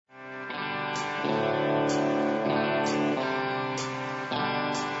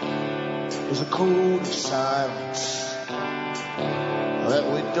There's a code of silence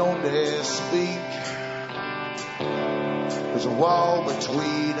that we don't dare speak. There's a wall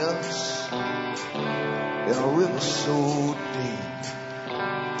between us and a river so deep.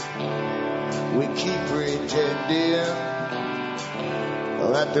 We keep pretending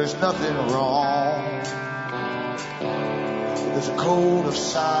that there's nothing wrong. There's a code of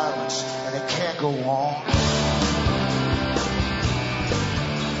silence and it can't go on.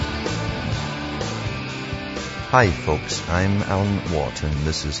 Hi folks, I'm Alan Watt and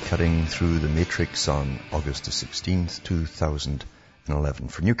this is Cutting Through the Matrix on August the 16th, 2011.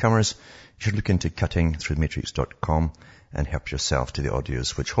 For newcomers, you should look into cuttingthroughthematrix.com and help yourself to the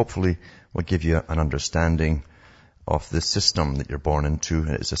audios, which hopefully will give you an understanding of the system that you're born into.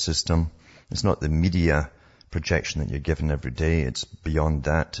 It's a system. It's not the media projection that you're given every day. It's beyond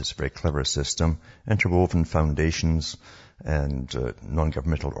that. It's a very clever system. Interwoven foundations and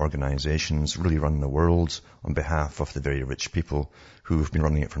non-governmental organizations really run the world on behalf of the very rich people who've been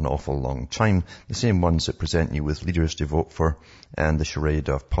running it for an awful long time. The same ones that present you with leaders to vote for and the charade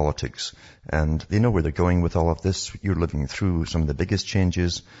of politics. And they know where they're going with all of this. You're living through some of the biggest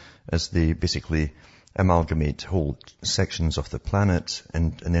changes as they basically amalgamate whole sections of the planet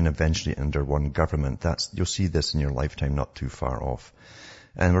and then eventually under one government. You'll see this in your lifetime not too far off.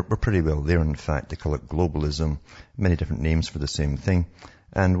 And we're pretty well there, in fact. They call it globalism, many different names for the same thing.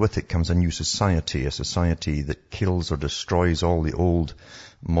 And with it comes a new society, a society that kills or destroys all the old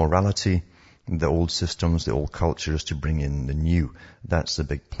morality, the old systems, the old cultures to bring in the new. That's the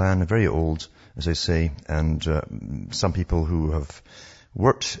big plan, very old, as I say. And some people who have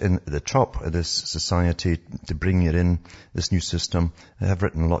worked in the top of this society to bring it in, this new system, have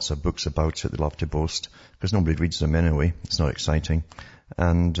written lots of books about it. They love to boast because nobody reads them anyway. It's not exciting.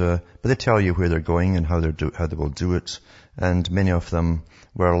 And but they tell you where they're going and how they will do it. And many of them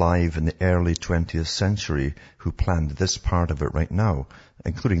were alive in the early 20th century who planned this part of it right now,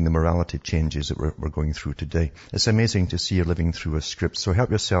 including the morality changes that we're going through today. It's amazing to see you living through a script. So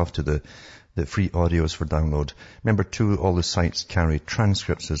help yourself to the free audios for download. Remember too, all the sites carry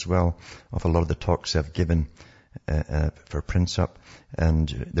transcripts as well of a lot of the talks I've given for prints up, and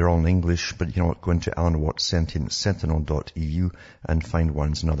they're all in English, but you know what, go into alanwattssentinel.eu and find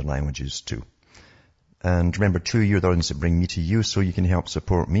ones in other languages too. And remember too, you're the ones that bring me to you, so you can help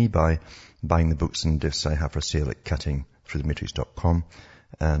support me by buying the books and discs I have for sale at cuttingthroughthematrix.com.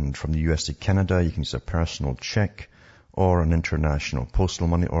 And from the US to Canada, you can use a personal check or an international postal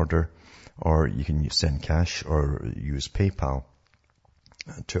money order, or you can send cash or use PayPal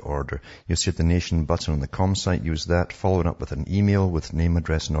to order. You'll see the donation button on the com site. Use that. Follow it up with an email with name,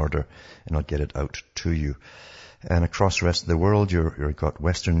 address, and order, and I'll get it out to you. And across the rest of the world, you've got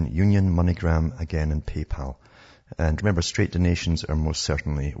Western Union, MoneyGram, again, and PayPal. And remember, straight donations are most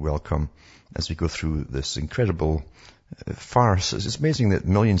certainly welcome as we go through this incredible farce. It's amazing that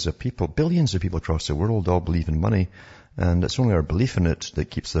millions of people, billions of people across the world all believe in money. And it's only our belief in it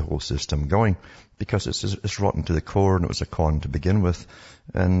that keeps the whole system going, because it's rotten to the core and it was a con to begin with.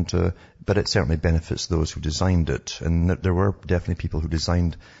 And but it certainly benefits those who designed it. And there were definitely people who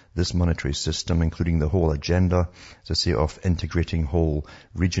designed this monetary system, including the whole agenda, as I say, of integrating whole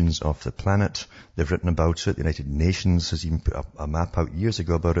regions of the planet. They've written about it. The United Nations has even put a map out years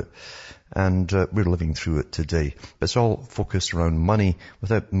ago about it. And we're living through it today. But it's all focused around money.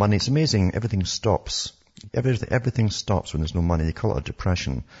 Without money, it's amazing, everything stops. Everything stops when there's no money. They call it a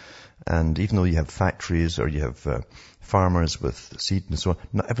depression. And even though you have factories or you have farmers with seed and so on,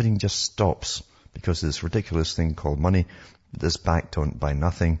 not everything just stops because of this ridiculous thing called money that's backed on by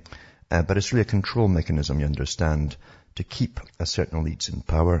nothing. But it's really a control mechanism, you understand, to keep a certain elites in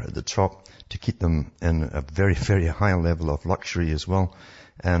power at the top, to keep them in a very, very high level of luxury as well.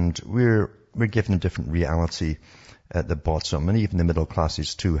 And we're given a different reality at the bottom, and even the middle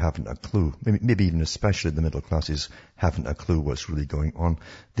classes too haven't a clue. Maybe even especially the middle classes haven't a clue what's really going on.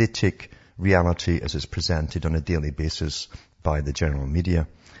 They take reality as it's presented on a daily basis by the general media.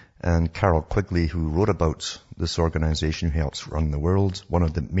 And Carol Quigley, who wrote about this organization who helps run the world, one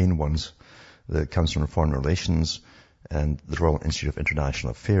of the main ones, the Council on Foreign Relations and the Royal Institute of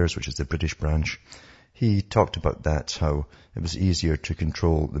International Affairs, which is the British branch, he talked about that, how it was easier to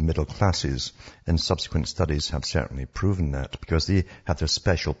control the middle classes, and subsequent studies have certainly proven that, because they have their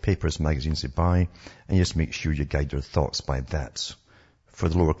special papers, magazines they buy, and you just make sure you guide their thoughts by that. For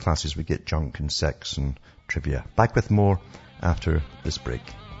the lower classes, we get junk and sex and trivia. Back with more after this break.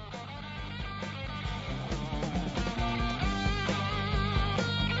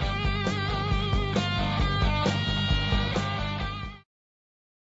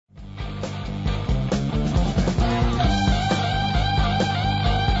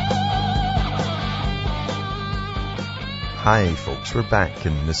 Hi folks, we're back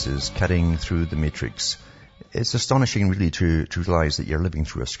and this is Cutting Through the Matrix. It's astonishing really to realize that you're living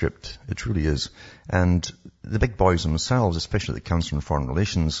through a script. It really is. And the big boys themselves, especially the Council on Foreign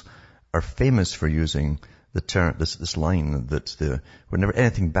Relations, are famous for using the term, this line that whenever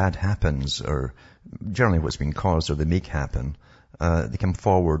anything bad happens, or generally what's been caused or they make happen, they come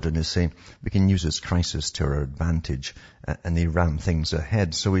forward and they say, we can use this crisis to our advantage, and they ram things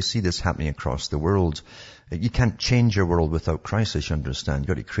ahead. So we see this happening across the world. You can't change your world without crisis, you understand.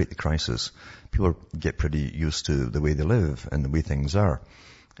 You've got to create the crisis. People get pretty used to the way they live and the way things are.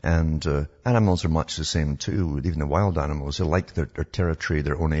 And animals are much the same too. Even the wild animals, they like their territory,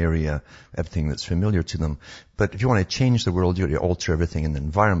 their own area, everything that's familiar to them. But if you want to change the world, you've got to alter everything in the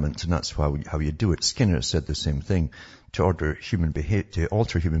environment, and that's how you do it. Skinner said the same thing. To alter human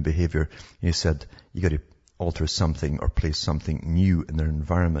behavior, he said you got to alter something or place something new in their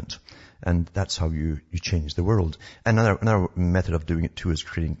environment. And that's how you change the world. Another method of doing it too is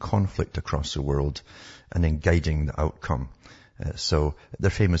creating conflict across the world and then guiding the outcome. So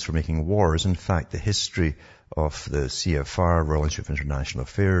they're famous for making wars. In fact, the history of the CFR, Royal Institute of International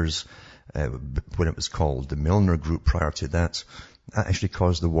Affairs, when it was called the Milner Group prior to that, actually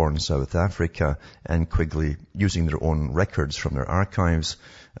caused the war in South Africa, and Quigley, using their own records from their archives,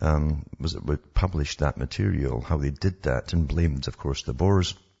 published that material, how they did that, and blamed, of course, the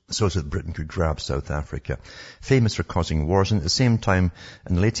Boers, so that Britain could grab South Africa. Famous for causing wars, and at the same time,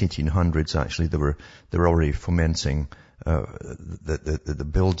 in the late 1800s, actually, they were already fomenting the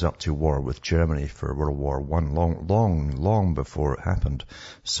build up to war with Germany for World War I, long before it happened.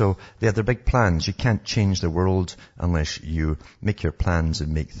 So they had their big plans. You can't change the world unless you make your plans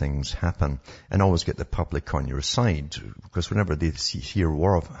and make things happen, and always get the public on your side. Because whenever they hear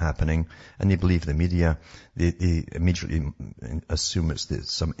war happening and they believe the media, they immediately assume it's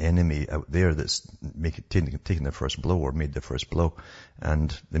some enemy out there that's taking the first blow or made the first blow,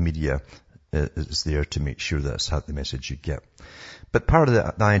 and the media is there to make sure that's how the message you get. But part of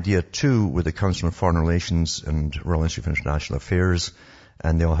the idea too with the Council on Foreign Relations and Royal Institute of International Affairs,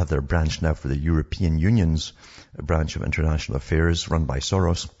 and they all have their branch now for the European Union's branch of international affairs run by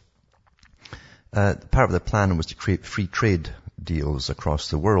Soros. Part of the plan was to create free trade deals across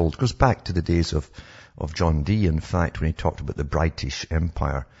the world. It goes back to the days of John Dee, in fact, when he talked about the British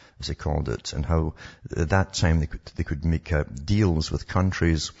Empire, as he called it, and how at that time they could make deals with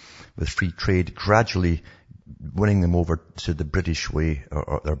countries with free trade, gradually winning them over to the British way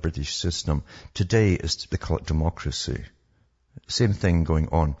or their British system. Today they call it democracy. Same thing going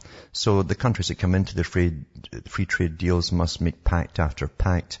on. So the countries that come into the free trade deals must make pact after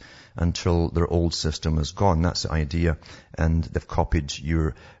pact until their old system is gone. That's the idea. And they've copied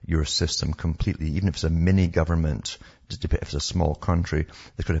your system completely. Even if it's a mini government, if it's a small country,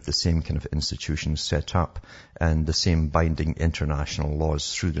 they could have the same kind of institutions set up and the same binding international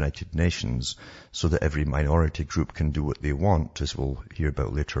laws through the United Nations, so that every minority group can do what they want, as we'll hear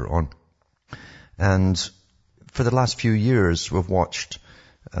about later on. And for the last few years, we've watched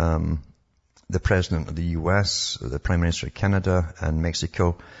the President of the US, the Prime Minister of Canada and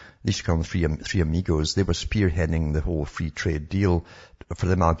Mexico. These should call them three amigos. They were spearheading the whole free trade deal for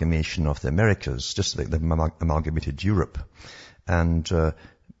the amalgamation of the Americas, just like they've amalgamated Europe. And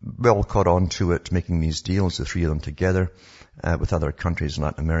we all caught on to it, making these deals, the three of them together, with other countries in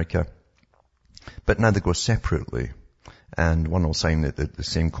Latin America. But now they go separately. And one will sign the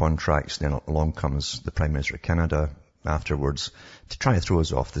same contracts, then along comes the Prime Minister of Canada afterwards to try to throw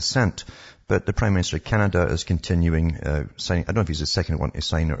us off the scent. But the Prime Minister of Canada is continuing signing. I don't know if he's the second one to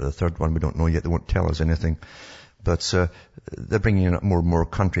sign it or the third one. We don't know yet. They won't tell us anything. But they're bringing in more and more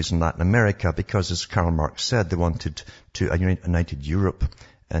countries in Latin America because, as Karl Marx said, they wanted to united Europe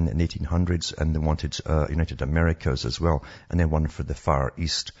in the 1800s, and they wanted United Americas as well, and then one for the Far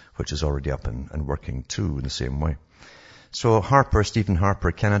East, which is already up and working too in the same way. So Stephen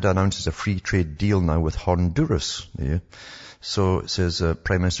Harper, Canada, announces a free trade deal now with Honduras. Yeah. So it says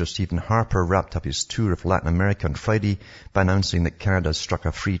Prime Minister Stephen Harper wrapped up his tour of Latin America on Friday by announcing that Canada struck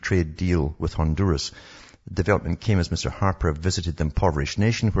a free trade deal with Honduras. The development came as Mr. Harper visited the impoverished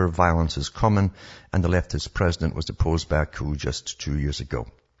nation where violence is common, and the leftist president was deposed by a coup just 2 years ago.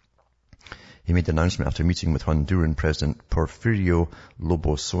 He made the announcement after meeting with Honduran President Porfirio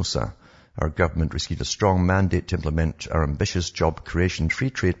Lobo Sosa. Our government received a strong mandate to implement our ambitious job creation free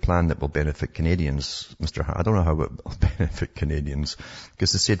trade plan that will benefit Canadians. I don't know how it will benefit Canadians,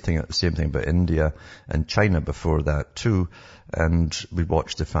 because the same thing about India and China before that too, and we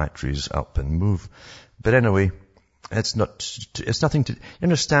watched the factories up and move. But anyway, it's nothing to, you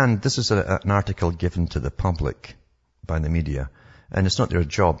understand, this is an article given to the public by the media, and it's not their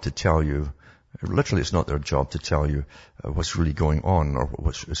job to tell you Literally, it's not their job to tell you what's really going on or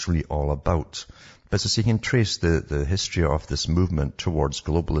what it's really all about. But as you can trace the history of this movement towards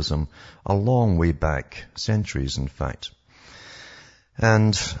globalism a long way back, centuries in fact.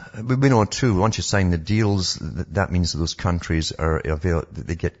 And we know too, once you sign the deals, that means that those countries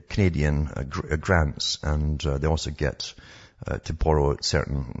they get Canadian grants, and they also get to borrow at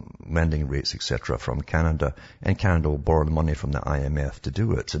certain lending rates, etc., from Canada. And Canada will borrow the money from the IMF to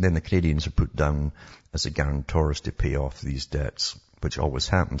do it. And then the Canadians are put down as the guarantors to pay off these debts, which always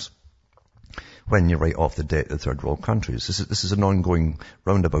happens when you write off the debt to third world countries. This is an ongoing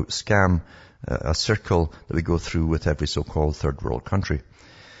roundabout scam, a circle that we go through with every so-called third world country.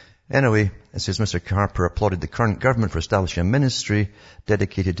 Anyway, it says Mr. Harper applauded the current government for establishing a ministry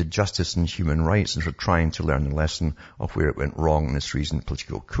dedicated to justice and human rights and for trying to learn the lesson of where it went wrong in this recent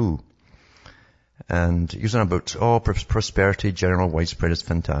political coup. And he was on about, prosperity, general, widespread is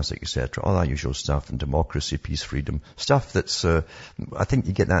fantastic, etc. All that usual stuff, and democracy, peace, freedom. Stuff that's, I think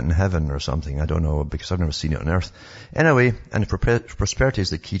you get that in heaven or something. I don't know, because I've never seen it on earth. Anyway, and prosperity is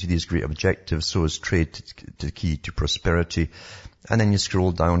the key to these great objectives, so is trade the key to prosperity. And then you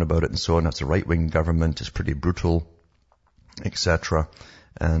scroll down about it and so on. That's a right-wing government. It's pretty brutal, etc.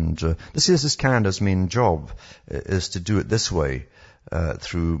 And this is Canada's main job, is to do it this way.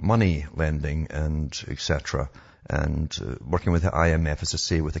 Through money lending and etc. And working with the IMF, as I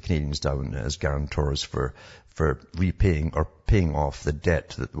say, with the Canadians down as guarantors for repaying or paying off the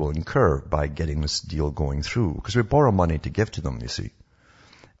debt that we'll incur by getting this deal going through. Because we borrow money to give to them, you see.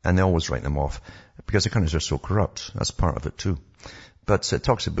 And they always write them off because the countries are so corrupt. That's part of it too. But it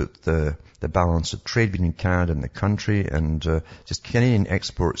talks about the balance of trade between Canada and the country, and just Canadian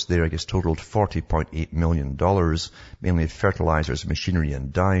exports there, I guess, totaled $40.8 million, mainly fertilizers, machinery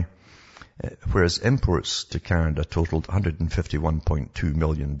and dye, whereas imports to Canada totaled $151.2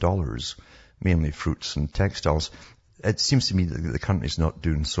 million, mainly fruits and textiles. It seems to me that the country's not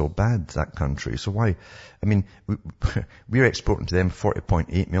doing so bad, that country. So why? I mean, we're exporting to them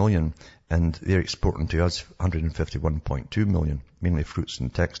 40.8 million, and they're exporting to us 151.2 million, mainly fruits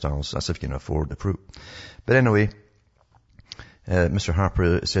and textiles. That's if you can afford the fruit. But anyway, Mr.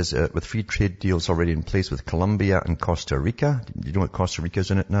 Harper says, with free trade deals already in place with Colombia and Costa Rica, you know what Costa Rica's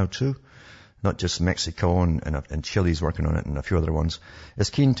in it now too? Not just Mexico and Chile's working on it and a few other ones, is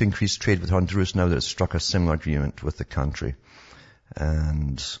keen to increase trade with Honduras now that it's struck a similar agreement with the country.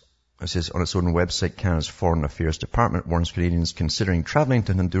 And it says on its own website, Canada's Foreign Affairs Department warns Canadians considering travelling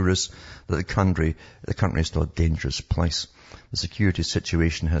to Honduras that the country is still a dangerous place. The security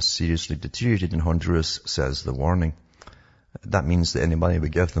situation has seriously deteriorated in Honduras, says the warning. That means that any money we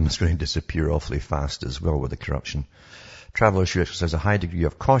give them is going to disappear awfully fast as well with the corruption. Travellers should exercise a high degree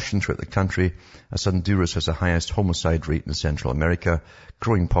of caution throughout the country, as Honduras has the highest homicide rate in Central America,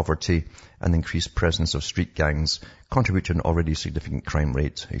 growing poverty, and increased presence of street gangs contribute to an already significant crime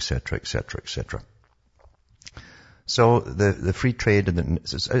rate, etc., etc., etc. So the free trade, and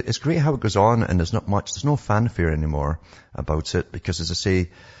it's great how it goes on, and there's no fanfare anymore about it, because as I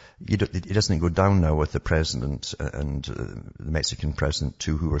say, it doesn't go down now with the president and the Mexican president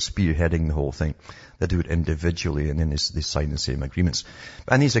too, who are spearheading the whole thing. They do it individually, and then they sign the same agreements.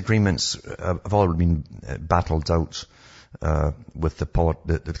 And these agreements have already been battled out with they call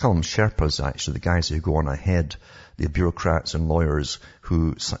them Sherpas, actually, the guys who go on ahead, the bureaucrats and lawyers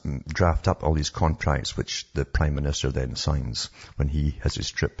who draft up all these contracts, which the Prime Minister then signs when he has his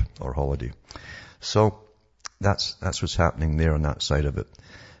trip or holiday. So that's what's happening there on that side of it.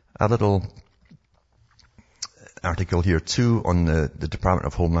 A little article here too on the Department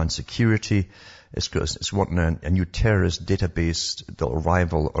of Homeland Security. It's wanting a new terrorist database that will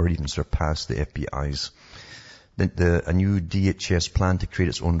rival or even surpass the FBI's. A new DHS plan to create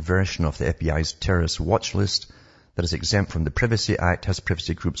its own version of the FBI's terrorist watch list that is exempt from the Privacy Act has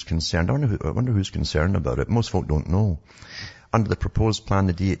privacy groups concerned. I wonder who's concerned about it. Most folk don't know. Under the proposed plan,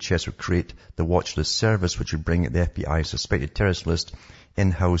 the DHS would create the watch list service, which would bring the FBI's suspected terrorist list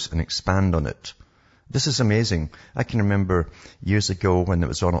in-house and expand on it. This is amazing. I can remember years ago when it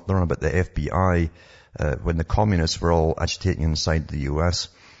was on about the FBI, when the communists were all agitating inside the US,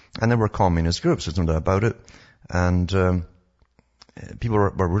 and there were communist groups, there's no doubt about it, and people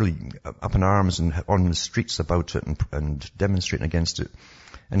were really up in arms and on the streets about it and demonstrating against it.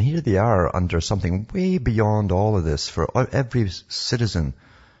 And here they are under something way beyond all of this. For every citizen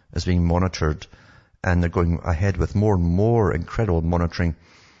is being monitored, and they're going ahead with more and more incredible monitoring.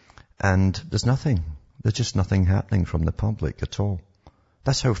 And there's just nothing happening from the public at all.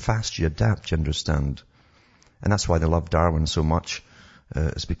 That's how fast you adapt, you understand. And that's why they love Darwin so much.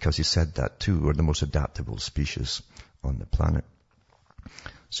 It's because he said that too. We're the most adaptable species on the planet.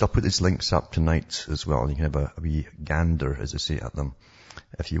 So I'll put these links up tonight as well. You can have a wee gander, as they say, at them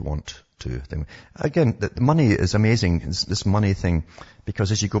if you want to. Again, the money is amazing, this money thing, because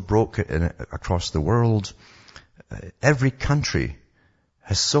as you go broke across the world, every country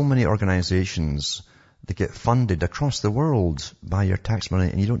has so many organizations that get funded across the world by your tax money,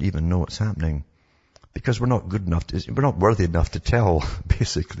 and you don't even know what's happening. Because we're not good enough, we're not worthy enough to tell,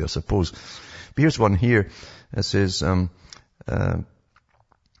 basically, I suppose. But here's one here. It says,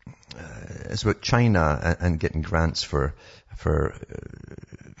 it's about China and getting grants for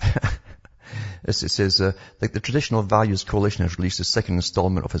it says, the Traditional Values Coalition has released a second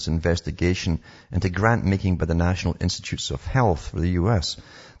installment of its investigation into grant making by the National Institutes of Health for the U.S.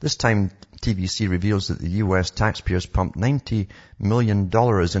 This time, TVC reveals that the U.S. taxpayers pumped $90 million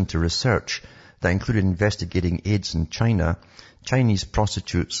into research that included investigating AIDS in China, Chinese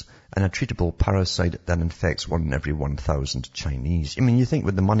prostitutes, and a treatable parasite that infects 1 in every 1,000 Chinese. I mean, you think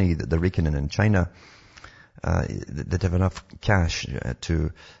with the money that they're raking in China, they'd have enough cash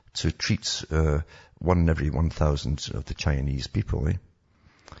to treat 1 in every 1,000 of the Chinese people. It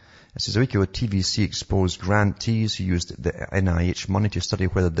says, a week ago, TVC exposed grantees who used the NIH money to study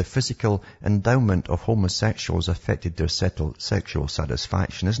whether the physical endowment of homosexuals affected their sexual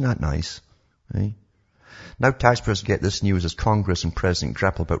satisfaction. Isn't that nice? Eh? Now taxpayers get this news as Congress and President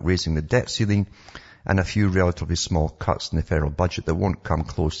grapple about raising the debt ceiling and a few relatively small cuts in the federal budget that won't come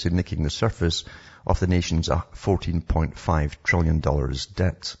close to nicking the surface of the nation's $14.5 trillion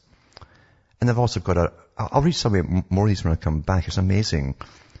debt. And they've also got I'll read some more of these when I come back. It's amazing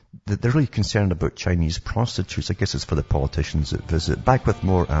that they're really concerned about Chinese prostitutes. I guess it's for the politicians that visit. Back with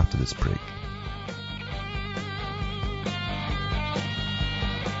more after this break.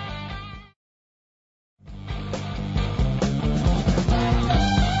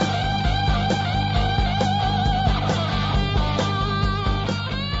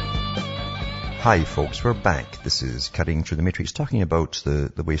 Hi folks, we're back. This is Cutting Through the Matrix, talking about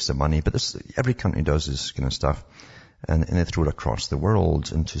the waste of money, but every country does this kind of stuff, and they throw it across the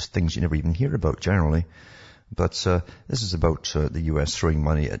world into things you never even hear about generally. But this is about the US throwing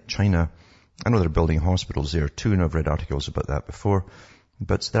money at China. I know they're building hospitals there too, and I've read articles about that before,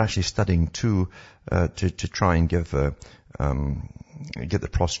 but they're actually studying too to try and get the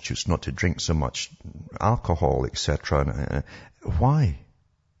prostitutes not to drink so much alcohol, etc. Why?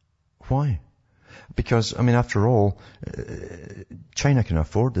 Because, I mean, after all, China can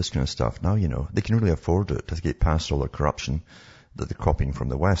afford this kind of stuff now, you know. They can really afford it to get past all the corruption that they're copying from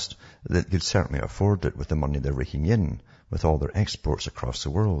the West. They could certainly afford it with the money they're raking in, with all their exports across the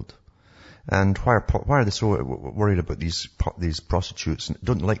world. And why are they so worried about these prostitutes?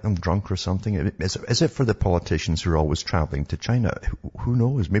 Don't like them drunk or something? Is it for the politicians who are always traveling to China? Who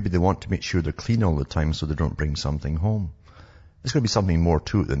knows? Maybe they want to make sure they're clean all the time so they don't bring something home. There's going to be something more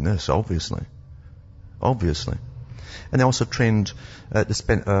to it than this, obviously. And they also trained, they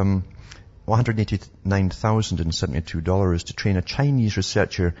spent $189,072 to train a Chinese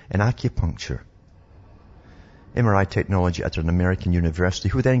researcher in acupuncture, MRI technology at an American university,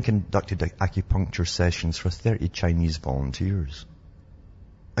 who then conducted acupuncture sessions for 30 Chinese volunteers.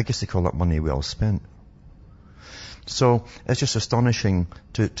 I guess they call that money well spent. So it's just astonishing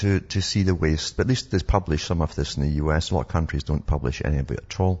to see the waste. But at least they publish some of this in the US. A lot of countries don't publish any of it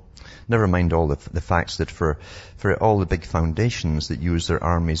at all. Never mind all the facts that for all the big foundations that use their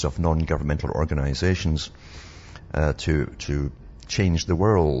armies of non-governmental organizations to change the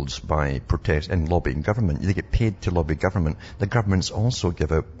world by protest and lobbying government. They get paid to lobby government. The governments also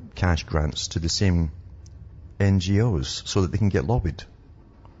give out cash grants to the same NGOs so that they can get lobbied.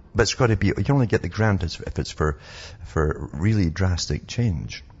 But it's got to be, you can only get the grant if it's for really drastic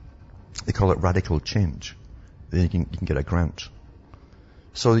change. They call it radical change. Then you can get a grant.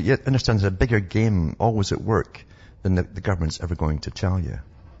 So you understand there's a bigger game always at work than the government's ever going to tell you.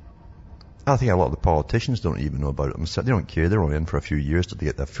 I think a lot of the politicians don't even know about it themselves. They don't care. They're only in for a few years to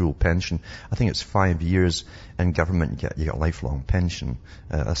get their full pension. I think it's 5 years in government you get a lifelong pension.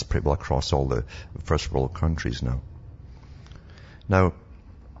 That's pretty well across all the first world countries now. Now,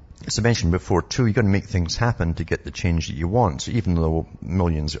 as I mentioned before too, you've got to make things happen to get the change that you want. So even though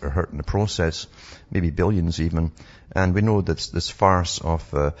millions are hurt in the process, maybe billions even, and we know that this farce of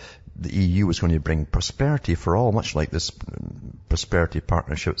the EU is going to bring prosperity for all, much like this prosperity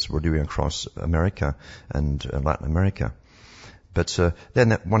partnerships we're doing across America and Latin America. But then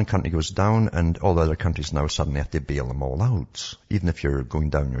that one country goes down and all the other countries now suddenly have to bail them all out, even if you're going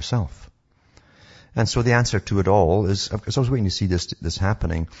down yourself. And so the answer to it all is, because I was waiting to see this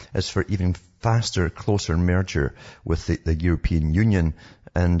happening, is for even faster, closer merger with the European Union,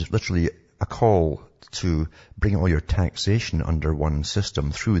 and literally a call to bring all your taxation under one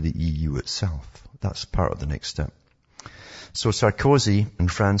system through the EU itself. That's part of the next step. So Sarkozy in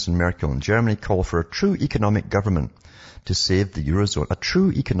France and Merkel in Germany call for a true economic government to save the Eurozone. A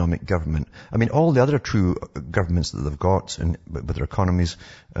true economic government. I mean, all the other true governments that they've got with their economies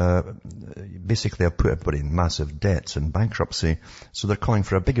basically have put everybody in massive debts and bankruptcy. So they're calling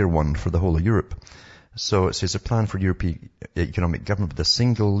for a bigger one for the whole of Europe. So it says a plan for European economic government with a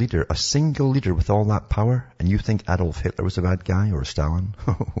single leader with all that power. And you think Adolf Hitler was a bad guy or Stalin?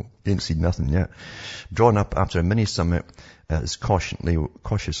 You ain't seen nothing yet. Drawn up after a mini-summit is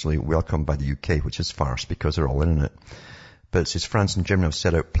cautiously welcomed by the UK, which is farce because they're all in it. But it says France and Germany have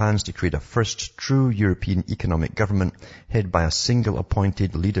set out plans to create a first true European economic government headed by a single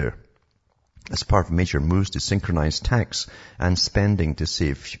appointed leader as part of major moves to synchronize tax and spending to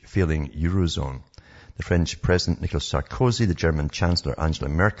save failing Eurozone. The French President Nicolas Sarkozy, the German Chancellor Angela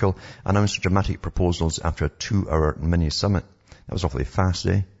Merkel announced dramatic proposals after a 2-hour mini-summit. That was awfully fast,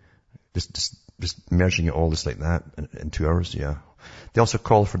 eh? Just merging it all just like that in 2 hours, yeah. They also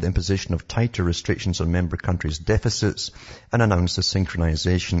called for the imposition of tighter restrictions on member countries' deficits and announced the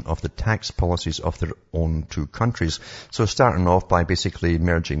synchronization of the tax policies of their own two countries. So starting off by basically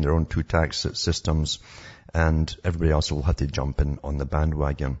merging their own two tax systems, and everybody else will have to jump in on the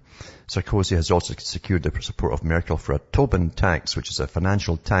bandwagon. Sarkozy has also secured the support of Merkel for a Tobin tax, which is a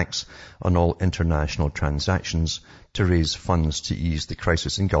financial tax on all international transactions to raise funds to ease the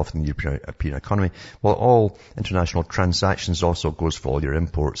crisis engulfing the European economy. Well, all international transactions also goes for all your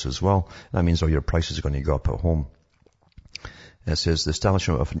imports as well. That means all your prices are going to go up at home. It says the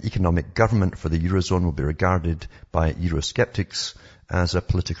establishment of an economic government for the Eurozone will be regarded by Eurosceptics as a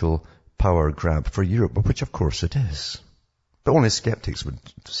political power grab for Europe, which of course it is. But only skeptics would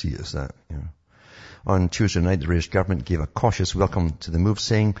see it as that. You know. On Tuesday night, the British government gave a cautious welcome to the move,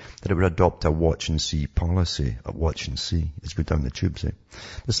 saying that it would adopt a watch-and-see policy. A watch-and-see. It's go down the tube, see.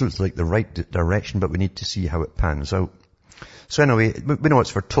 This looks like the right direction, but we need to see how it pans out. So anyway, we know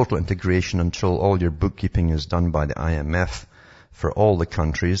it's for total integration until all your bookkeeping is done by the IMF for all the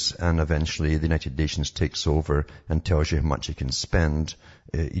countries, and eventually the United Nations takes over and tells you how much you can spend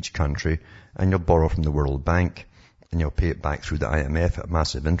each country, and you'll borrow from the World Bank, and you'll pay it back through the IMF at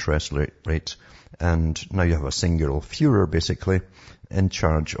massive interest rate, and now you have a single Führer, basically, in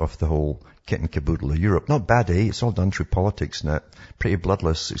charge of the whole kit and caboodle of Europe. Not bad, eh? It's all done through politics now. Pretty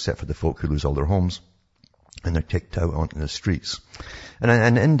bloodless, except for the folk who lose all their homes, and they're kicked out onto the streets.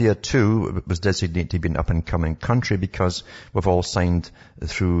 And India, too, was designated to be an up-and-coming country because we've all signed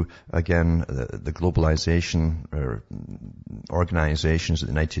through, again, the globalization organizations, the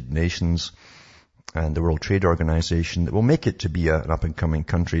United Nations and the World Trade Organization, that will make it to be an up-and-coming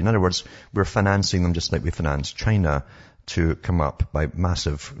country. In other words, we're financing them just like we finance China to come up by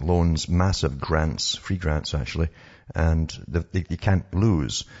massive loans, massive grants, free grants actually, and you can't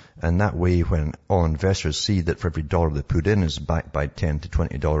lose. And that way, when all investors see that for every dollar they put in is backed by $10 to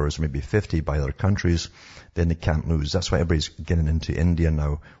 $20, maybe 50 by other countries, then they can't lose. That's why everybody's getting into India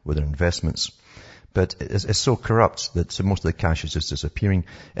now with their investments. But it's so corrupt that most of the cash is just disappearing.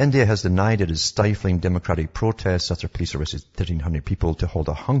 India has denied it is stifling democratic protests after police arrested 1,300 people to hold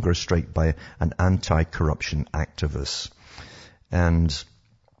a hunger strike by an anti-corruption activist. And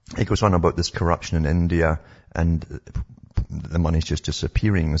it goes on about this corruption in India, and the money's just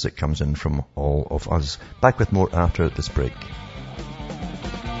disappearing as it comes in from all of us. Back with more after this break.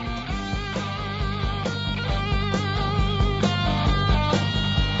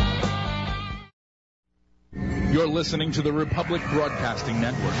 You're listening to the Republic Broadcasting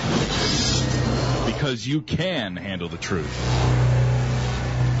Network, because you can handle the truth.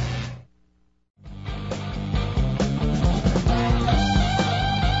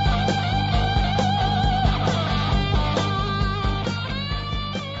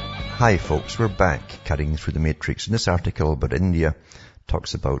 Hi folks, we're back cutting through the matrix. In this article about India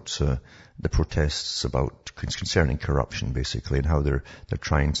talks about the protests about concerning corruption basically, and how they're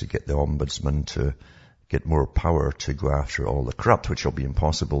trying to get the ombudsman to get more power to go after all the corrupt, which will be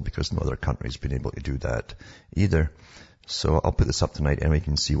impossible because no other country's been able to do that either. So I'll put this up tonight and we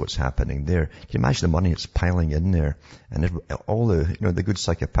can see what's happening there. Can you imagine the money that's piling in there? And all the, the good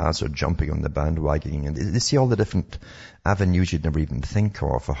psychopaths are jumping on the bandwagon, and they see all the different avenues you'd never even think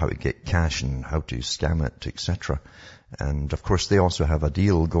of how to get cash and how to scam it, etc. And of course they also have a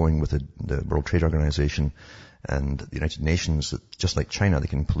deal going with the World Trade Organization and the United Nations that just like China, they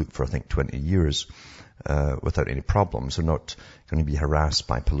can pollute for I think 20 years without any problems. They're not going to be harassed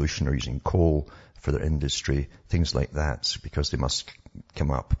by pollution or using coal for their industry, things like that, because they must come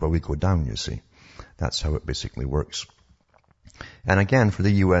up. Well, we go down, you see. That's how it basically works. And again, for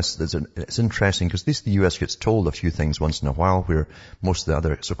the US, it's interesting because the US gets told a few things once in a while where most of the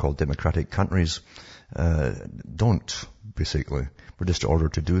other so-called democratic countries don't, basically. We're just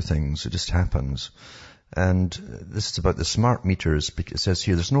ordered to do things. It just happens. And this is about the smart meters. It says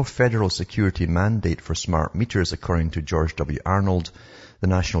here, there's no federal security mandate for smart meters, according to George W. Arnold, the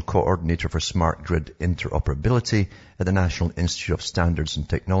National Coordinator for Smart Grid Interoperability at the National Institute of Standards and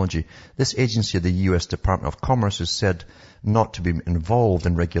Technology. This agency of the U.S. Department of Commerce is said not to be involved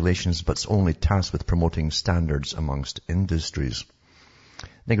in regulations, but it's only tasked with promoting standards amongst industries.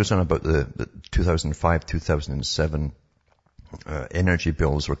 Then it goes on about the 2005-2007 energy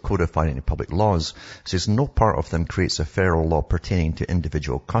bills were codified in public laws. It says no part of them creates a federal law pertaining to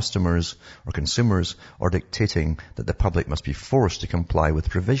individual customers or consumers or dictating that the public must be forced to comply with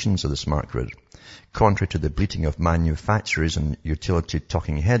provisions of the smart grid. Contrary to the bleating of manufacturers and utility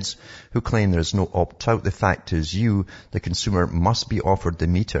talking heads who claim there is no opt-out, the fact is you, the consumer, must be offered the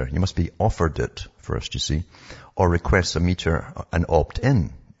meter. You must be offered it first, you see, or request a meter and opt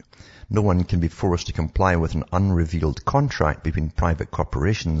in. No one can be forced to comply with an unrevealed contract between private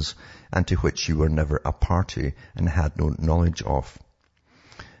corporations and to which you were never a party and had no knowledge of.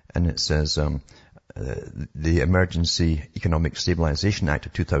 And it says, the Emergency Economic Stabilization Act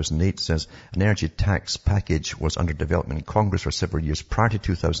of 2008 says an energy tax package was under development in Congress for several years prior to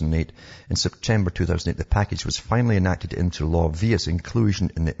 2008. In September 2008, the package was finally enacted into law via its inclusion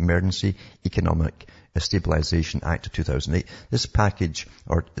in the Emergency Economic Stabilization Act of 2008. This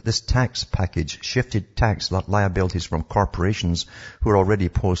tax package shifted tax liabilities from corporations who are already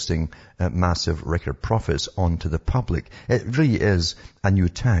posting massive record profits onto the public. It really is a new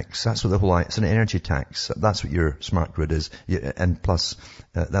tax. That's what it's an energy tax. That's what your smart grid is. And plus,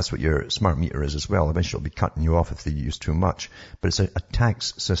 that's what your smart meter is as well. Eventually it'll be cutting you off if they use too much. But it's a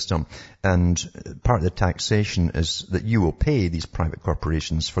tax system. And part of the taxation is that you will pay these private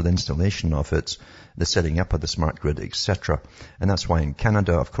corporations for the installation of it, the setting up of the smart grid, etc. And that's why in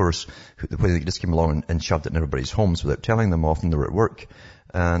Canada, of course, when they just came along and shoved it in everybody's homes without telling them, often they were at work,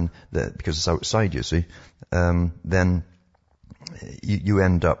 and because it's outside, you see, then you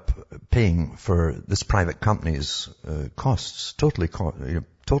end up paying for this private company's costs, totally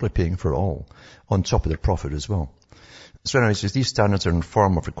paying for it all, on top of their profit as well. So anyways, these standards are in the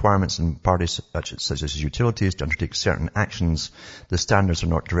form of requirements and parties such as utilities to undertake certain actions. The standards are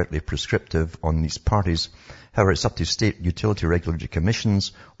not directly prescriptive on these parties. However, it's up to state utility regulatory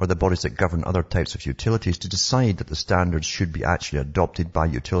commissions or the bodies that govern other types of utilities to decide that the standards should be actually adopted by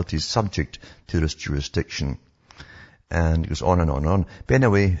utilities subject to this jurisdiction. And it goes on and on and on. But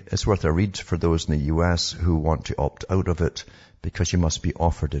anyway, it's worth a read for those in the US who want to opt out of it, because you must be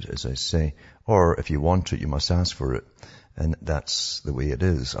offered it, as I say. Or if you want it, you must ask for it. And that's the way it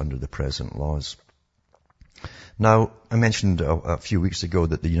is under the present laws. Now, I mentioned a few weeks ago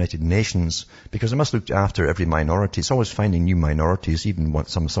that the United Nations, because it must look after every minority, it's always finding new minorities, even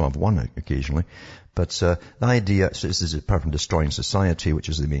some have won occasionally. But the idea, so this is apart from destroying society, which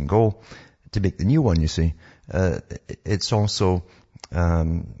is the main goal, to make the new one, you see, it's also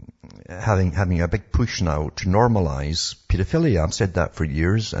having a big push now to normalize pedophilia. I've said that for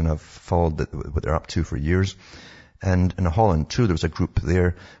years, and I've followed what they're up to for years. And in Holland too, there was a group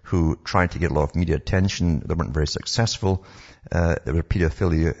there who tried to get a lot of media attention. They weren't very successful. There were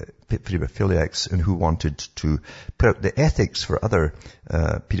pedophiliacs and who wanted to put out the ethics for other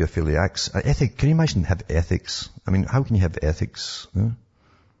pedophiliacs. Can you imagine have ethics? I mean, how can you have ethics? Huh?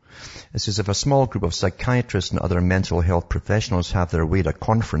 It says, if a small group of psychiatrists and other mental health professionals have their way at a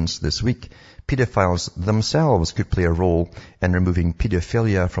conference this week, pedophiles themselves could play a role in removing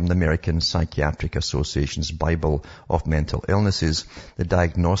pedophilia from the American Psychiatric Association's Bible of Mental Illnesses, the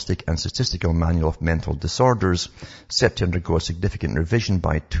Diagnostic and Statistical Manual of Mental Disorders, set to undergo a significant revision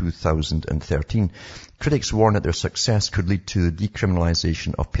by 2013. Critics warn that their success could lead to the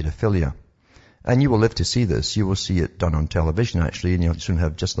decriminalization of pedophilia. And you will live to see this. You will see it done on television, actually, and you'll soon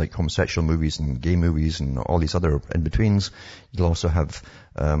have, just like homosexual movies and gay movies and all these other in-betweens, you'll also have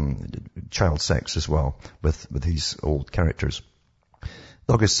child sex as well with these old characters.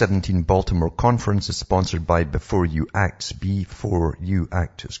 The August 17 Baltimore conference is sponsored by Before You Act, Before You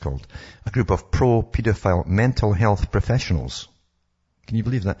Act it's called, a group of pro-pedophile mental health professionals. Can you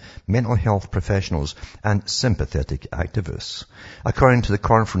believe that? Mental health professionals and sympathetic activists. According to the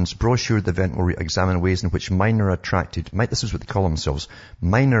conference brochure, the event will examine ways in which this is what they call themselves,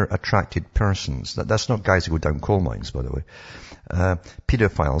 minor attracted persons. That's not guys who go down coal mines, by the way.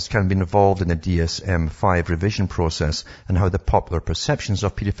 Pedophiles can be involved in the DSM-5 revision process, and how the popular perceptions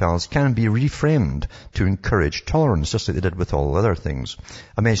of pedophiles can be reframed to encourage tolerance, just like they did with all other things.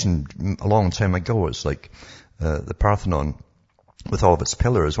 I mentioned a long time ago, it's like the Parthenon with all of its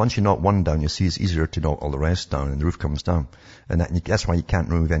pillars. Once you knock one down, you see it's easier to knock all the rest down and the roof comes down. And that's why you can't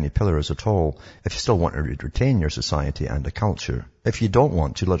remove any pillars at all if you still want to retain your society and a culture. If you don't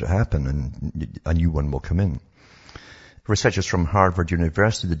want to, let it happen and a new one will come in. Researchers from Harvard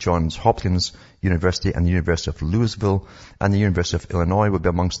University, the Johns Hopkins University and the University of Louisville and the University of Illinois will be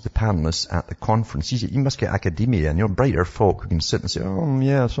amongst the panelists at the conference. You must get academia and brighter folk who can sit and say,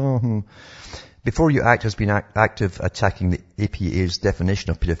 Before You Act has been active attacking the APA's definition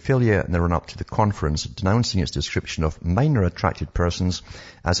of pedophilia in the run-up to the conference, denouncing its description of minor attracted persons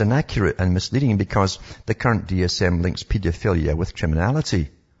as inaccurate and misleading because the current DSM links pedophilia with criminality.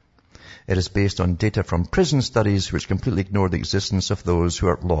 It is based on data from prison studies which completely ignore the existence of those who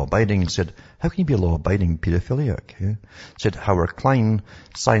are law-abiding. Said, how can you be law-abiding pedophiliac? Said Howard Klein,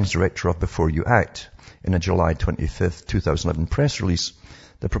 science director of Before You Act, in a July 25th, 2011 press release.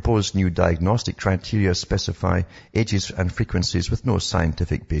 The proposed new diagnostic criteria specify ages and frequencies with no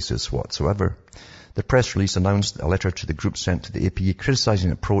scientific basis whatsoever. The press release announced a letter to the group sent to the APA criticizing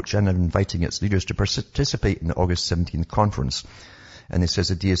the approach and inviting its leaders to participate in the August 17th conference. And it says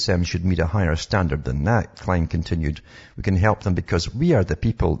the DSM should meet a higher standard than that. Klein continued, we can help them because we are the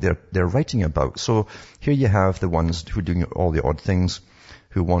people they're writing about. So here you have the ones who are doing all the odd things,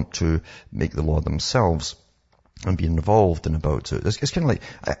 who want to make the law themselves and be involved in about it. It's kind of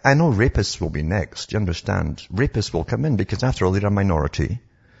like, I know rapists will be next. You understand? Rapists will come in because after all they're a minority.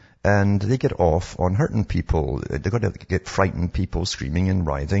 And they get off on hurting people. They've got to get frightened people screaming and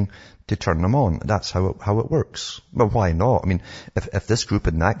writhing to turn them on. That's how it works. Well, why not? I mean, if this group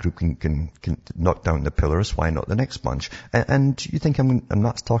and that group can knock down the pillars, why not the next bunch? And you think I'm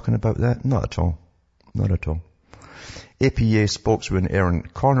not talking about that? Not at all. Not at all. APA spokeswoman Erin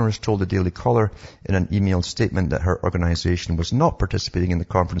Connors told the Daily Caller in an emailed statement that her organization was not participating in the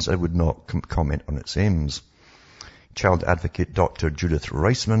conference and would not comment on its aims. Child advocate Dr. Judith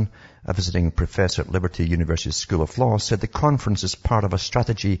Reisman, a visiting professor at Liberty University School of Law, said the conference is part of a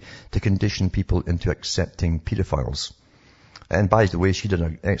strategy to condition people into accepting pedophiles. And by the way, she did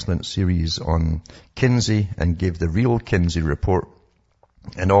an excellent series on Kinsey and gave the real Kinsey report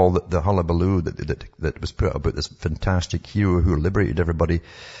and all the hullabaloo that was put about this fantastic hero who liberated everybody,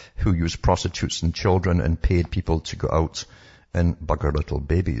 who used prostitutes and children and paid people to go out and bugger little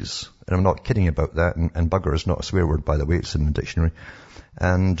babies. And I'm not kidding about that. And bugger is not a swear word, by the way. It's in the dictionary.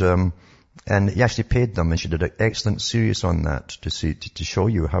 And he actually paid them, and she did an excellent series on that to show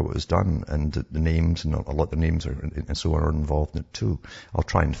you how it was done, and the names, and a lot of the names and so on are involved in it too. I'll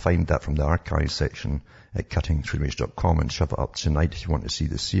try and find that from the archive section at cuttingthroughtheimage.com and shove it up tonight if you want to see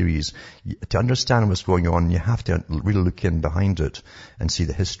the series. To understand what's going on, you have to really look in behind it and see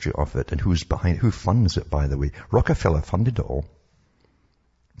the history of it and who's behind, who funds it, by the way. Rockefeller funded it all.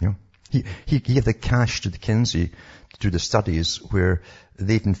 Yeah. He gave the cash to the Kinsey to do the studies where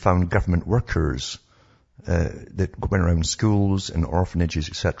they even found government workers that went around schools and orphanages,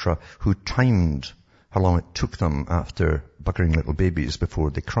 etc., who timed how long it took them after buggering little babies before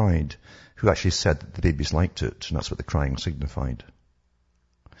they cried, who actually said that the babies liked it, and that's what the crying signified.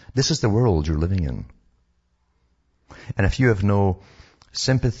 This is the world you're living in. And if you have no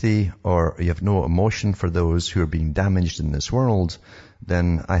sympathy or you have no emotion for those who are being damaged in this world,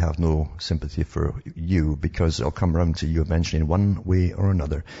 then I have no sympathy for you, because it'll come around to you eventually in one way or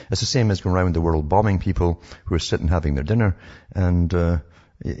another. It's the same as going around the world bombing people who are sitting having their dinner, and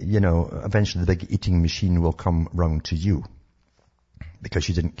eventually the big eating machine will come round to you because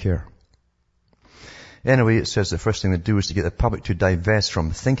you didn't care. Anyway, it says the first thing to do is to get the public to divest from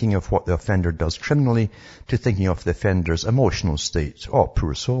thinking of what the offender does criminally to thinking of the offender's emotional state. Oh,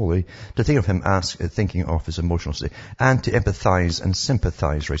 poor soul, eh? To think of him as thinking of his emotional state. And to empathize and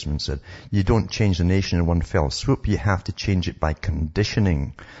sympathize, Reisman said. You don't change the nation in one fell swoop. You have to change it by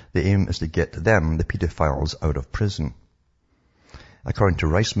conditioning. The aim is to get them, the pedophiles, out of prison. According to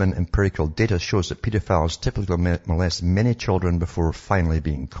Reisman, empirical data shows that pedophiles typically molest many children before finally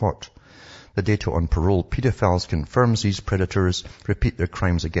being caught. The data on parole pedophiles confirms these predators repeat their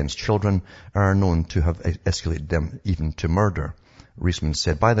crimes against children and are known to have escalated them even to murder. Reisman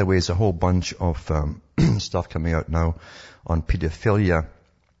said, by the way, there's a whole bunch of stuff coming out now on pedophilia,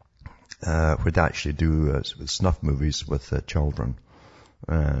 where they actually do snuff movies with children.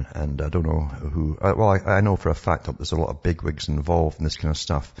 And I don't know who, I know for a fact that there's a lot of bigwigs involved in this kind of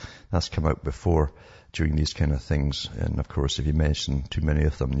stuff. That's come out before during these kind of things. And of course, if you mention too many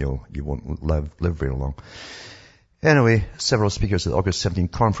of them, you won't live very long. Anyway, several speakers at the August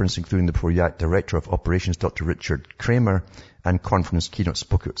 17th conference, including the Before You Act Director of Operations, Dr. Richard Kramer, and conference keynote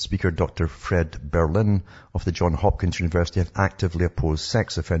speaker Dr. Fred Berlin of the Johns Hopkins University, have actively opposed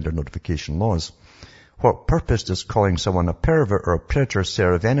sex offender notification laws. What purpose does calling someone a pervert or a predator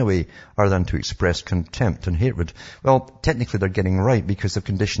serve anyway, other than to express contempt and hatred? Well, technically they're getting right, because they've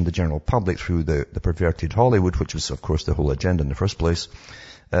conditioned the general public through the perverted Hollywood, which was of course the whole agenda in the first place,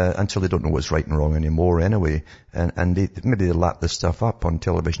 until they don't know what's right and wrong anymore anyway. And maybe they lap this stuff up on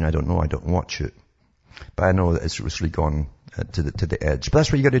television. I don't know. I don't watch it. But I know that it's really gone to the edge. But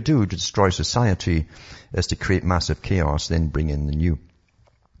that's what you got to do to destroy society, is to create massive chaos, then bring in the new.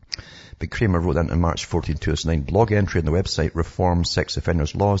 But Kramer wrote that in March 14, 2009 blog entry on the website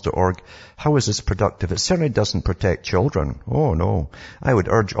reformsexoffenderslaws.org. How is this productive? It certainly doesn't protect children. Oh no. I would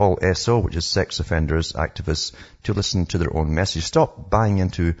urge all SO, which is sex offenders, activists, to listen to their own message. Stop buying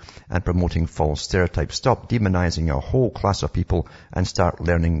into and promoting false stereotypes. Stop demonizing a whole class of people and start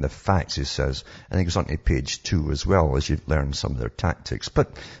learning the facts, he says. And it goes on to page 2 as well, as you learn some of their tactics.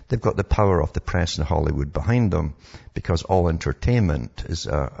 But they've got the power of the press and Hollywood behind them, because all entertainment is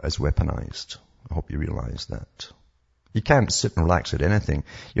weaponized. I hope you realize that. You can't sit and relax at anything.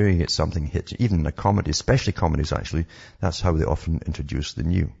 You're going to get something hit. Even in a comedy, especially comedies actually, that's how they often introduce the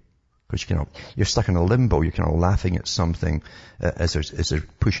new. Because you're stuck in a limbo. You're kind of laughing at something as they're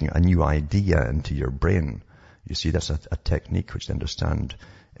pushing a new idea into your brain. You see, that's a technique which they understand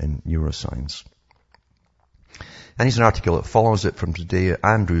in neuroscience. And here's an article that follows it from today.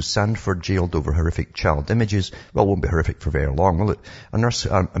 Andrew Sanford jailed over horrific child images. Well, it won't be horrific for very long, will it?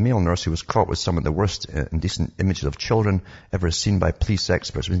 A male nurse who was caught with some of the worst indecent images of children ever seen by police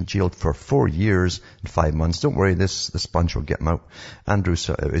experts was jailed for 4 years and 5 months. Don't worry, this bunch will get him out. Andrew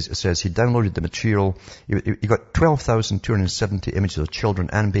says he downloaded the material. He got 12,270 images of children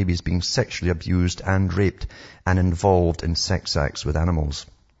and babies being sexually abused and raped and involved in sex acts with animals.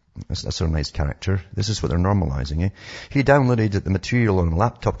 That's a nice character. This is what they're normalizing, eh? He downloaded the material on a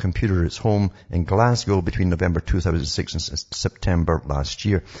laptop computer at his home in Glasgow between November 2006 and September last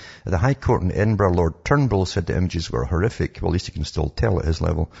year. At the High Court in Edinburgh, Lord Turnbull said the images were horrific. Well, at least he can still tell at his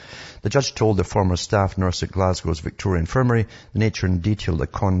level. The judge told the former staff nurse at Glasgow's Victoria Infirmary the nature and detail of the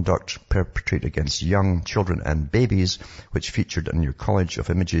conduct perpetrated against young children and babies, which featured in your college of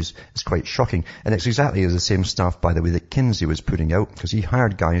images, is quite shocking. And it's exactly the same stuff, by the way, that Kinsey was putting out, because he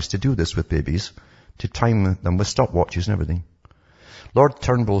hired guys to do this with babies, to time them with stopwatches and everything. Lord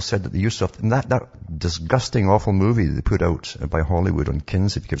Turnbull said that the use of that disgusting, awful movie they put out by Hollywood on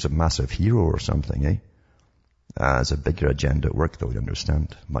Kinsey becomes a massive hero or something, eh? There's a bigger agenda at work, though, you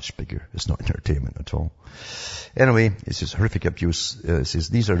understand. Much bigger. It's not entertainment at all. Anyway, it says horrific abuse. It says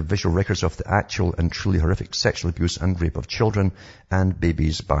these are visual records of the actual and truly horrific sexual abuse and rape of children and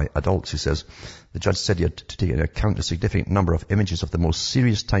babies by adults, he says. The judge said he had to take into account a significant number of images of the most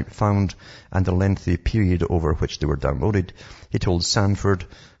serious type found and the lengthy period over which they were downloaded. He told Sanford,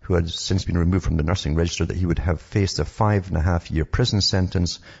 who had since been removed from the nursing register, that he would have faced a 5.5-year prison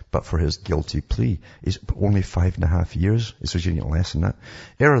sentence, but for his guilty plea. It's only 5.5 years? It's usually less than that.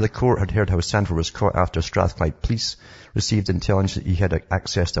 Earlier, the court had heard how Sanford was caught after Strathclyde police received intelligence that he had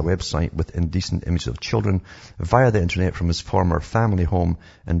accessed a website with indecent images of children via the internet from his former family home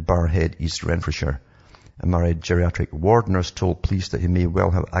in Barrhead, East Renfrewshire. A married geriatric ward nurse told police that he may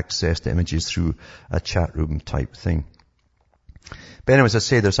well have accessed the images through a chat room type thing. But anyways, I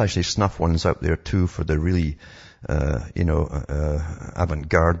say there's actually snuff ones out there too for the really,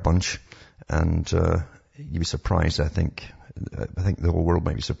 avant-garde bunch. And, you'd be surprised, I think. I think the whole world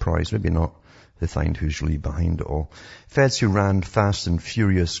might be surprised. Maybe not. They find who's really behind it all. Feds who ran Fast and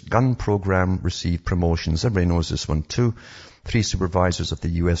Furious gun program received promotions. Everybody knows this one too. 3 supervisors of the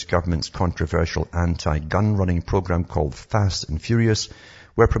U.S. government's controversial anti-gun running program called Fast and Furious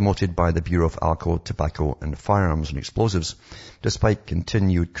were promoted by the Bureau of Alcohol, Tobacco and Firearms and Explosives. Despite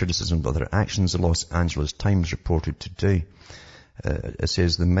continued criticism of their actions, the Los Angeles Times reported today. It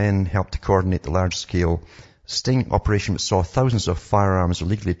says the men helped to coordinate the large-scale sting operation which saw thousands of firearms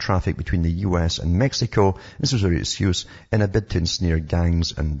illegally trafficked between the U.S. and Mexico. This was their excuse in a bid to ensnare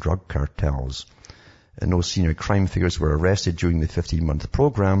gangs and drug cartels. No senior crime figures were arrested during the 15-month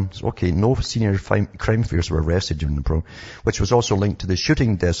program. Okay, no senior crime figures were arrested during the program, which was also linked to the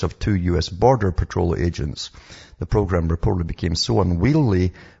shooting deaths of 2 U.S. Border Patrol agents. The program reportedly became so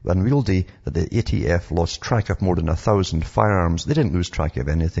unwieldy that the ATF lost track of more than 1,000 firearms. They didn't lose track of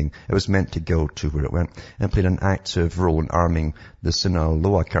anything. It was meant to go to where it went, and played an active role in arming the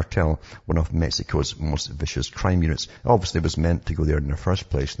Sinaloa cartel, one of Mexico's most vicious crime units. Obviously, it was meant to go there in the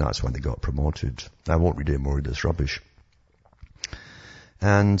first place, and that's when they got promoted. I won't read any more of this rubbish.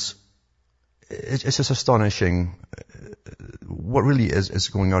 And it's just astonishing what really is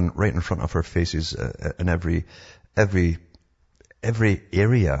going on right in front of our faces in every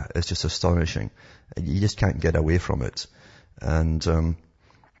area. Is just astonishing. You just can't get away from it. And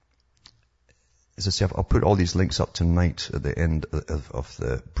as I say, I'll put all these links up tonight at the end of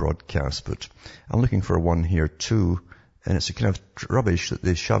the broadcast, but I'm looking for one here too, and it's a kind of rubbish that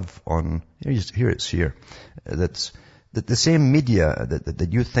they shove on, here it's here, that's that the same media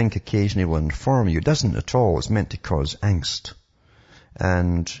that you think occasionally will inform you doesn't at all. It's meant to cause angst.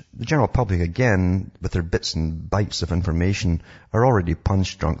 And the general public, again, with their bits and bytes of information, are already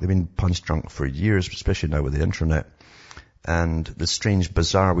punch drunk. They've been punch drunk for years, especially now with the internet. And the strange,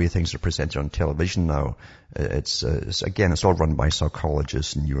 bizarre way things are presented on television now, it's all run by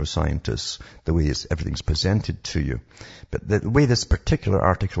psychologists and neuroscientists, the way everything's presented to you. But the way this particular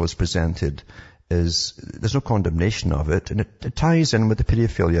article is presented is, there's no condemnation of it, and it ties in with the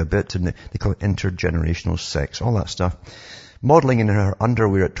pedophilia bit, and they call it intergenerational sex, all that stuff. Modelling in her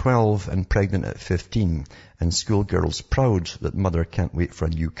underwear at 12 and pregnant at 15, and schoolgirls proud that mother can't wait for a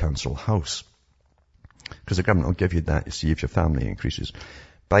new council house. Because the government will give you that, you see, if your family increases.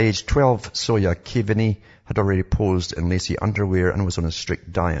 By age 12, Soya Kevinny had already posed in lacy underwear and was on a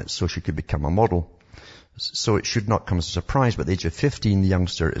strict diet, so she could become a model. So it should not come as a surprise, but at the age of 15, the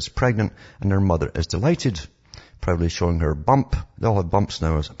youngster is pregnant, and her mother is delighted, proudly showing her bump. They all have bumps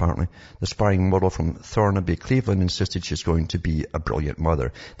now, apparently. The aspiring model from Thornaby, Cleveland, insisted she's going to be a brilliant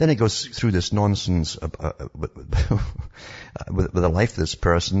mother. Then it goes through this nonsense with the life of this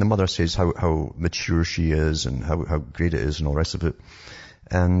person. The mother says how mature she is and how great it is and all the rest of it.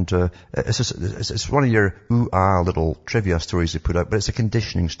 And it's one of your ooh-ah little trivia stories they put out, but it's a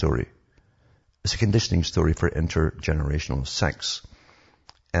conditioning story. It's a conditioning story for intergenerational sex.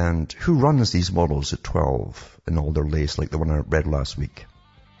 And who runs these models at 12 in all their lace, like the one I read last week?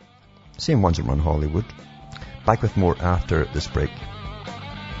 Same ones that run Hollywood. Back with more after this break.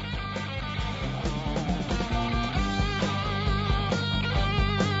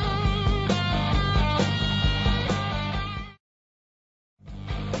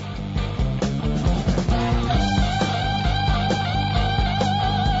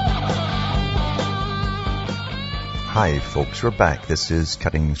 Hi folks, we're back. This is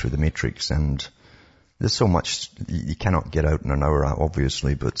Cutting Through the Matrix, and there's so much you cannot get out in an hour,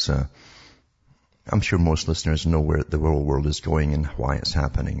 obviously, but I'm sure most listeners know where the world is going and why it's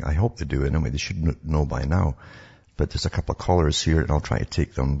happening. I hope they do anyway. They should know by now. But there's a couple of callers here, and I'll try to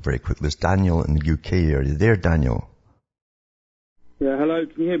take them very quickly. There's Daniel in the UK. Are you there, Daniel? Yeah, hello,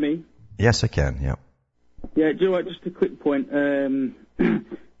 can you hear me? Yes, I can, yeah. Yeah, do you know what, just a quick point.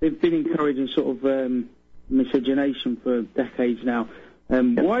 They've been encouraging sort of miscegenation for decades now.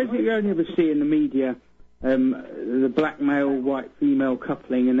 Why is it you only ever see in the media the black male, white female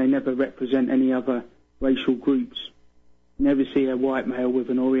coupling, and they never represent any other racial groups? You never see a white male with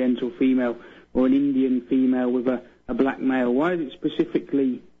an oriental female or an Indian female with a black male. Why is it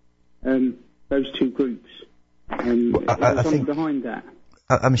specifically those two groups? Is there something behind that?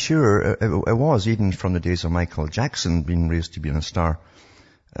 I'm sure it was, even from the days of Michael Jackson being raised to be a star.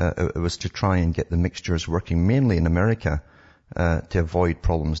 It was to try and get the mixtures working, mainly in America, to avoid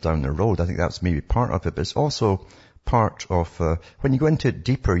problems down the road. I think that's maybe part of it, but it's also part of, when you go into it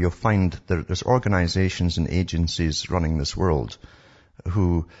deeper, you'll find there's organizations and agencies running this world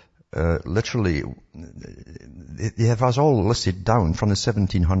who literally, they have us all listed down from the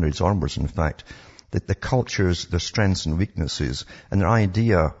 1700s onwards, in fact, the cultures, their strengths and weaknesses, and their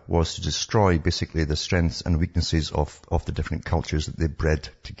idea was to destroy basically the strengths and weaknesses of the different cultures that they bred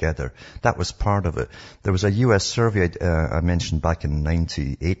together. That was part of it. There was a US survey I mentioned back in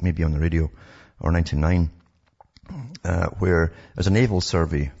 98, maybe on the radio, or 99, where it was a naval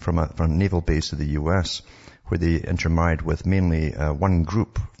survey from a naval base of the US, where they intermarried with mainly one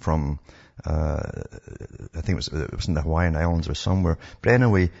group from I think it was in the Hawaiian Islands or somewhere. But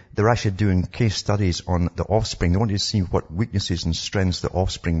anyway, they're actually doing case studies on the offspring. They wanted to see what weaknesses and strengths the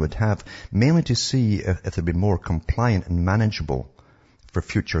offspring would have, mainly to see if they'd be more compliant and manageable for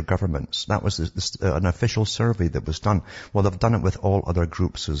future governments. That was an official survey that was done. Well, they've done it with all other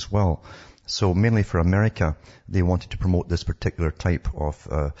groups as well. So mainly for America, they wanted to promote this particular type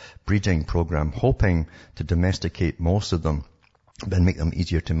of breeding program, hoping to domesticate most of them, then make them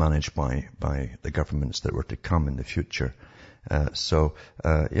easier to manage by the governments that were to come in the future. So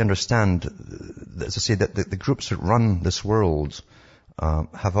you understand, as I say, that the groups that run this world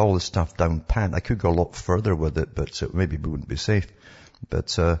have all this stuff down pat. I could go a lot further with it, but maybe we wouldn't be safe.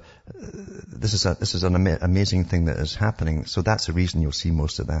 But this is an amazing thing that is happening. So that's the reason you'll see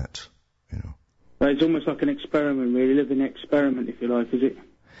most of that. You know. It's almost like an experiment, really, living experiment, if you like, is it?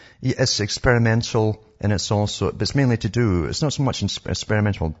 Yeah, it's experimental, and it's also, but it's mainly to do, it's not so much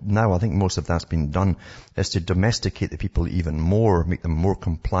experimental now, I think most of that's been done, is to domesticate the people even more, make them more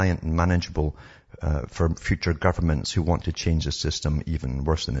compliant and manageable for future governments who want to change the system even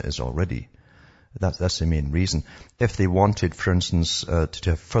worse than it is already. That's the main reason. If they wanted, for instance, to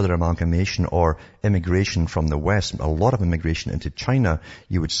have further amalgamation or immigration from the West, a lot of immigration into China,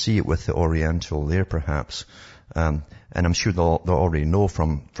 you would see it with the Oriental there perhaps. And I'm sure they'll already know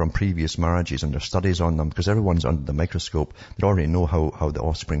from previous marriages and their studies on them, because everyone's under the microscope. They already know how the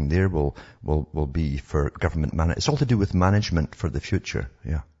offspring there will be for government management. It's all to do with management for the future,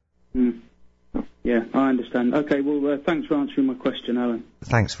 yeah. Mm. Yeah, I understand. Okay, well, thanks for answering my question, Alan.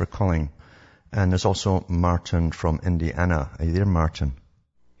 Thanks for calling. And there's also Martin from Indiana. Are you there, Martin?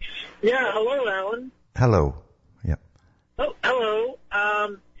 Yeah, hello, Alan. Hello. Yeah. Oh, hello.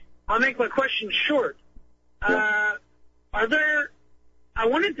 I'll make my question short. I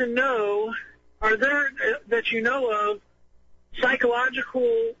wanted to know, are there, that you know of,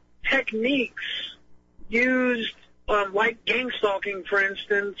 psychological techniques used, like gang stalking, for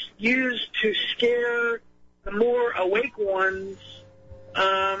instance, used to scare the more awake ones,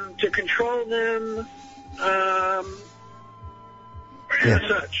 to control them, and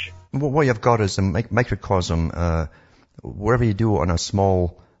such? Well, what you've got is a microcosm, wherever you do it on a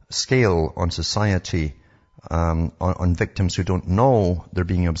small scale on society, on victims who don't know they're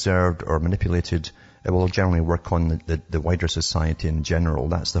being observed or manipulated, it will generally work on the wider society in general.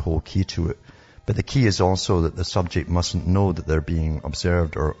 That's the whole key to it. But the key is also that the subject mustn't know that they're being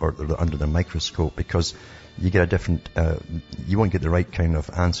observed or they're under the microscope, because you get a different, you won't get the right kind of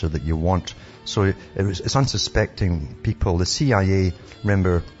answer that you want. So it's unsuspecting people. The CIA,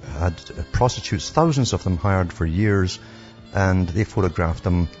 remember, had prostitutes, thousands of them hired for years, and they photographed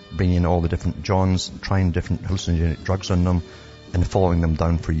them, bringing in all the different Johns, trying different hallucinogenic drugs on them, and following them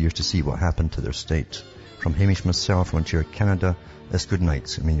down for years to see what happened to their state. From Hamish myself, from Ontario, Canada, it's good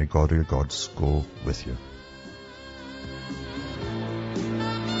night. May your God or your gods go with you.